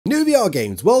New VR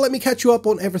games. Well, let me catch you up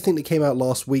on everything that came out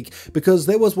last week, because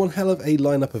there was one hell of a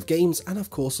lineup of games, and of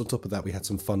course on top of that we had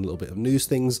some fun little bit of news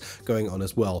things going on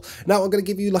as well. Now I'm going to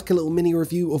give you like a little mini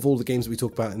review of all the games we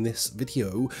talked about in this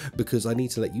video, because I need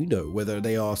to let you know whether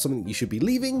they are something you should be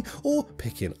leaving or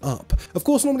picking up. Of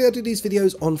course, normally I do these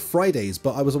videos on Fridays,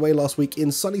 but I was away last week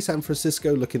in sunny San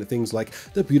Francisco looking at things like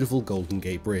the beautiful Golden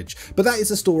Gate Bridge. But that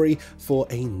is a story for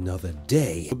another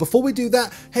day. But before we do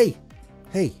that, hey,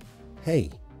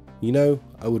 you know,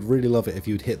 I would really love it if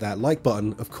you would hit that like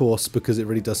button, of course, because it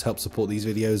really does help support these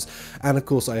videos. And of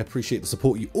course, I appreciate the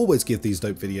support you always give these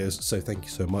dope videos, so thank you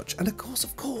so much. And of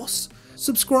course,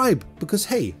 subscribe, because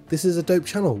hey, this is a dope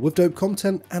channel with dope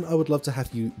content, and I would love to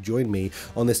have you join me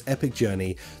on this epic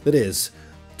journey that is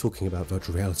talking about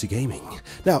virtual reality gaming.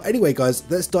 Now, anyway guys,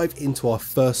 let's dive into our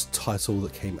first title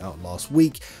that came out last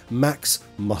week, Max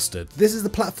Mustard. This is the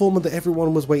platformer that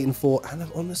everyone was waiting for, and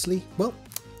honestly, well,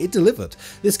 it delivered.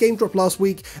 This game dropped last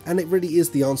week, and it really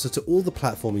is the answer to all the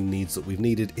platforming needs that we've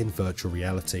needed in virtual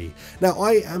reality. Now,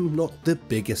 I am not the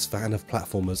biggest fan of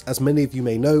platformers, as many of you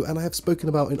may know, and I have spoken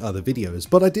about in other videos,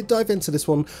 but I did dive into this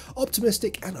one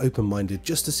optimistic and open-minded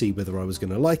just to see whether I was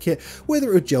going to like it,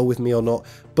 whether it would gel with me or not,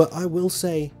 but I will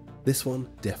say this one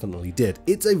definitely did.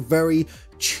 It's a very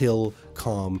chill,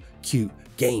 calm, cute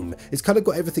game. It's kind of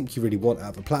got everything you really want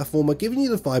out of a platformer, giving you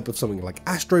the vibe of something like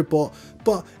Astrobot,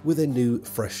 but with a new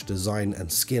fresh design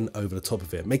and skin over the top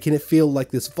of it, making it feel like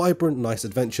this vibrant, nice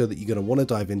adventure that you're going to want to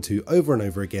dive into over and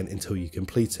over again until you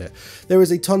complete it. There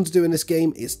is a ton to do in this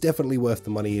game. It's definitely worth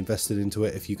the money invested into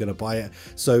it if you're going to buy it,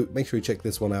 so make sure you check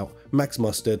this one out. Max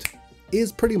Mustard is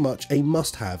pretty much a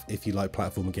must-have if you like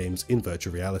platformer games in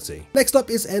virtual reality. Next up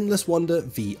is Endless Wonder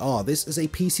VR. This is a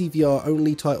PCVR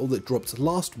only title that dropped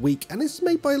last week, and it's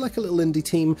made by like a little indie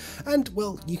team, and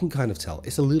well, you can kind of tell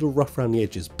it's a little rough around the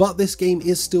edges, but this game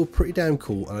is still pretty damn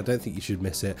cool, and I don't think you should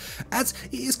miss it, as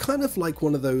it is kind of like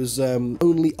one of those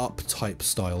only up type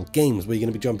style games where you're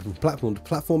going to be jumping from platform to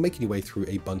platform, making your way through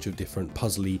a bunch of different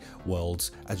puzzly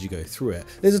worlds as you go through it.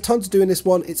 There's a ton to do in this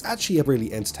one. It's actually a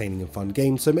really entertaining and fun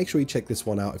game, so make sure you check this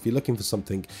one out if you're looking for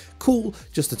something cool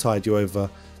just to tide you over.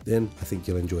 Then I think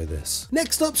you'll enjoy this.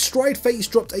 Next up, Stride Face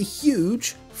dropped a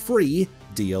huge free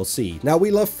DLC. Now, we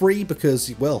love free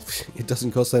because, well, it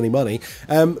doesn't cost any money,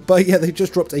 but yeah, they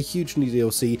just dropped a huge new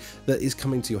DLC that is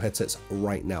coming to your headsets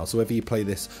right now. So whether you play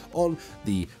this on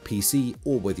the PC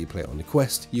or whether you play it on the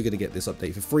Quest, you're going to get this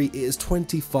update for free. It is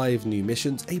 25 new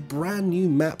missions, a brand new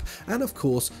map, and of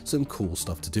course some cool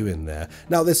stuff to do in there.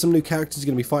 Now, there's some new characters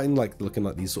you're going to be fighting, like looking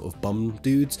like these sort of bum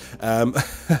dudes,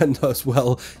 and as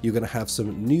well you're going to have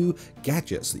some new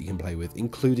gadgets that you can play with,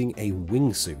 including a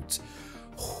wingsuit.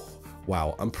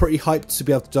 Wow, I'm pretty hyped to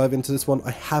be able to dive into this one.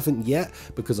 I haven't yet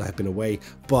because I have been away,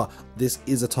 but this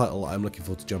is a title I'm looking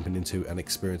forward to jumping into and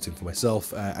experiencing for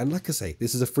myself. And like I say,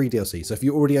 this is a free DLC, so if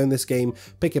you already own this game,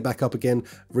 pick it back up again,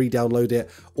 re-download it,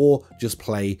 or just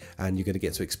play, and you're going to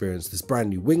get to experience this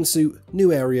brand new wingsuit,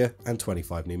 new area, and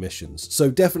 25 new missions. So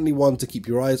definitely one to keep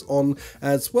your eyes on,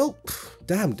 as well.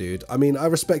 Damn, dude. I mean, I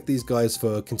respect these guys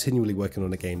for continually working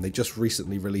on a game. They just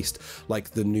recently released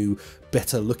like the new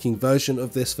better looking version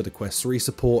of this for the Quest 3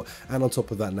 support, and on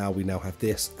top of that now we now have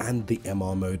this and the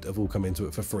MR mode have all come into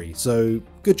it for free. So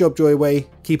good job, Joyway.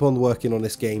 Keep on working on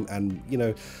this game, and you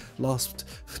know, just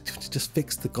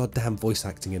fix the goddamn voice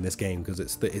acting in this game, because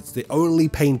it's the only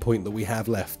pain point that we have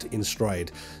left in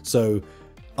Stride. So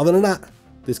other than that,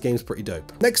 this game's pretty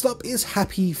dope. Next up is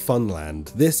Happy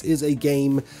Funland. This is a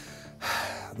game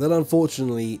that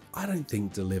unfortunately I don't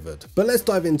think delivered, but let's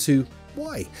dive into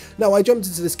why. Now, I jumped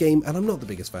into this game and I'm not the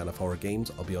biggest fan of horror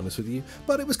games, I'll be honest with you,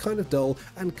 but it was kind of dull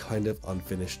and kind of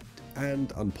unfinished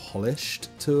and unpolished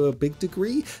to a big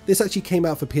degree. This actually came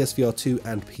out for PSVR 2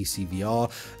 and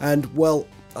PCVR, and well,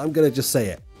 I'm gonna just say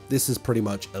it, this is pretty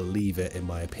much a leave it in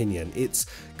my opinion. It's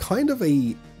kind of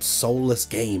a soulless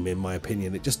game in my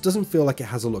opinion. It just doesn't feel like it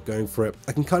has a lot going for it.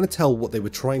 I can kind of tell what they were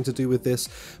trying to do with this,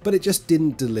 but it just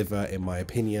didn't deliver in my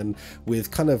opinion,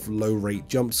 with kind of low rate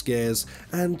jump scares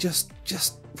and just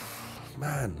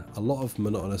man, a lot of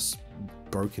monotonous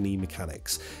broken-y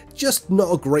mechanics. Just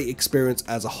not a great experience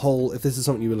as a whole. If this is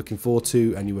something you were looking forward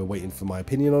to and you were waiting for my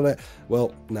opinion on it,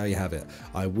 well, now you have it.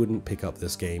 I wouldn't pick up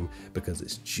this game because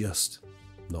it's just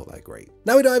not that great.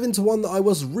 Now we dive into one that I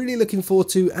was really looking forward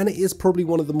to, and it is probably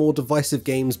one of the more divisive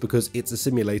games because it's a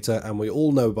simulator, and we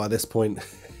all know by this point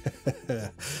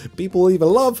people either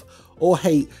love or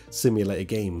hate simulator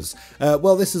games.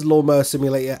 Well, this is Lawnmower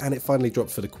Simulator, and it finally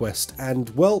dropped for the Quest, and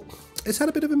well, it's had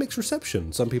a bit of a mixed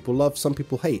reception. Some people love, some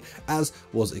people hate, as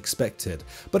was expected.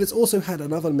 But it's also had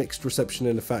another mixed reception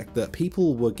in the fact that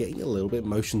people were getting a little bit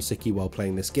motion sicky while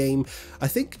playing this game. I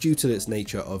think due to its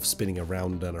nature of spinning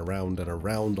around and around and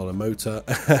around on a motor,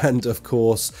 and of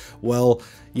course, well,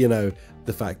 you know,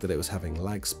 the fact that it was having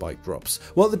lag spike drops.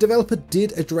 Well, the developer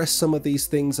did address some of these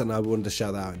things, and I wanted to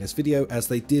shout that out in this video, as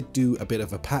they did do a bit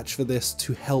of a patch for this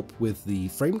to help with the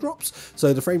frame drops.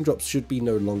 So the frame drops should be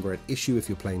no longer an issue if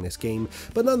you're playing this game,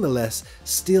 but nonetheless,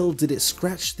 still did it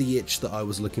scratch the itch that I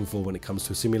was looking for when it comes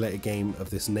to a simulator game of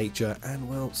this nature, and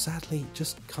well, sadly,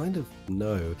 just kind of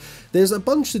no. There's a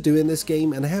bunch to do in this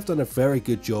game, and they have done a very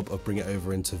good job of bringing it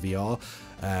over into VR,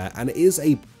 and it is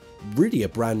really a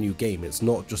brand new game. It's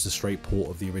not just a straight port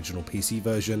of the original PC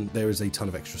version. There is a ton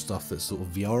of extra stuff that's sort of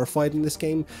VRified in this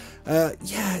game.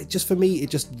 Yeah, just for me, it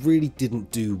just really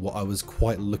didn't do what I was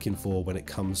quite looking for when it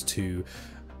comes to,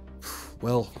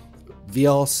 well,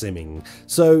 VR simming.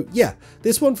 So yeah,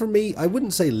 this one from me, I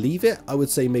wouldn't say leave it. I would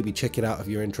say maybe check it out if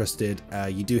you're interested.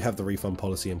 You do have the refund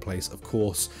policy in place, of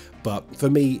course, but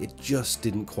for me, it just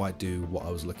didn't quite do what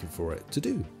I was looking for it to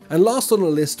do. And last on the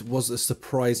list was a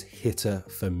surprise hitter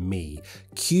for me,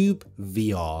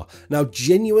 PCVR. Now,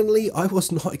 genuinely, I was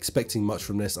not expecting much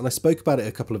from this, and I spoke about it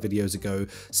a couple of videos ago,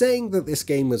 saying that this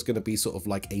game was going to be sort of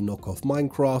like a knockoff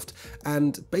Minecraft,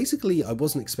 and basically I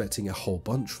wasn't expecting a whole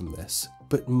bunch from this.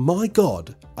 But my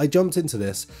God, I jumped into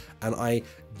this and I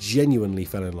genuinely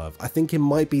fell in love. I think it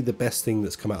might be the best thing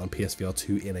that's come out on PSVR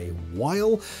 2 in a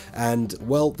while, and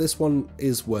well, this one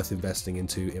is worth investing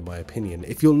into in my opinion.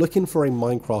 If you're looking for a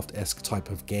Minecraft-esque type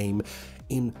of game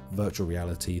in virtual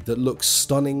reality that looks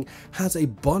stunning, has a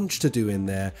bunch to do in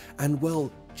there, and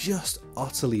well, just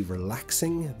utterly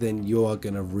relaxing, then you are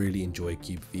going to really enjoy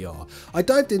PCVR. I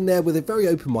dived in there with a very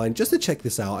open mind just to check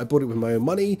this out. I bought it with my own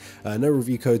money, no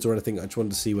review codes or anything. I just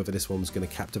wanted to see whether this one was going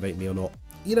to captivate me or not,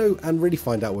 you know, and really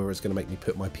find out whether it's going to make me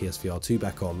put my PSVR 2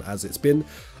 back on, as it's been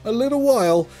a little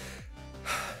while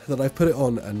that I've put it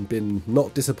on and been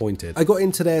not disappointed. I got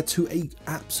into there to a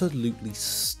absolutely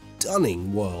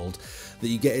stunning world that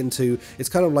you get into. It's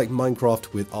kind of like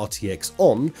Minecraft with RTX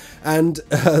on, and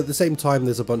at the same time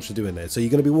there's a bunch to do in there. So you're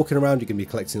going to be walking around, you're going to be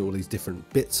collecting all these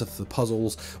different bits of the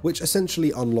puzzles, which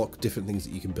essentially unlock different things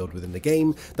that you can build within the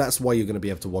game. That's why you're going to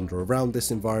be able to wander around this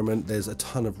environment. There's a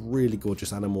ton of really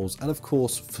gorgeous animals, and of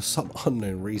course, for some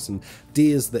unknown reason,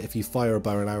 deers that if you fire a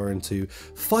bow and arrow into,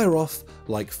 fire off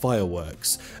like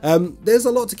fireworks. There's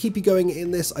a lot to keep you going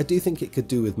in this. I do think it could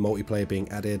do with multiplayer being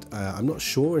added. I'm not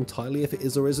sure entirely if it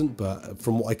is or isn't, but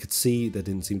from what I could see, there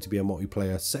didn't seem to be a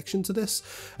multiplayer section to this,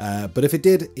 but if it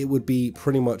did, it would be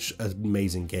pretty much an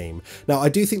amazing game. Now, I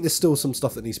do think there's still some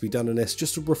stuff that needs to be done in this,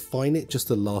 just to refine it just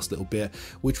the last little bit,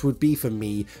 which would be for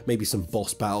me, maybe some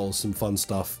boss battles, some fun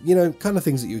stuff, you know, kind of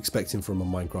things that you're expecting from a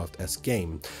Minecraft-esque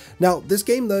game. Now, this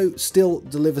game though still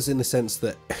delivers in the sense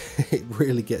that it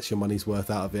really gets your money's worth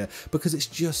out of it, because it's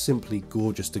just simply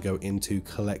gorgeous to go into,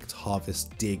 collect,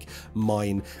 harvest, dig,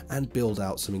 mine, and build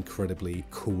out some incredibly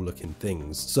cool looking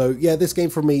things. So yeah, this game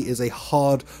for me is a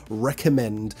hard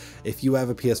recommend. If you have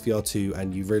a PSVR 2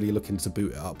 and you're really looking to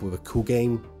boot it up with a cool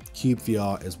game,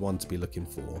 PCVR is one to be looking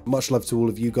for. Much love to all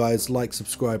of you guys, like,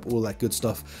 subscribe, all that good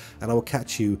stuff, and I will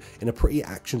catch you in a pretty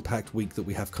action-packed week that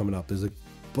we have coming up. There's a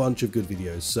bunch of good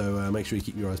videos, so make sure you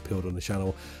keep your eyes peeled on the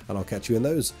channel, and I'll catch you in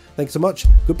those. Thanks so much,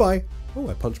 goodbye. Oh,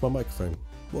 I punched my microphone.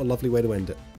 What a lovely way to end it.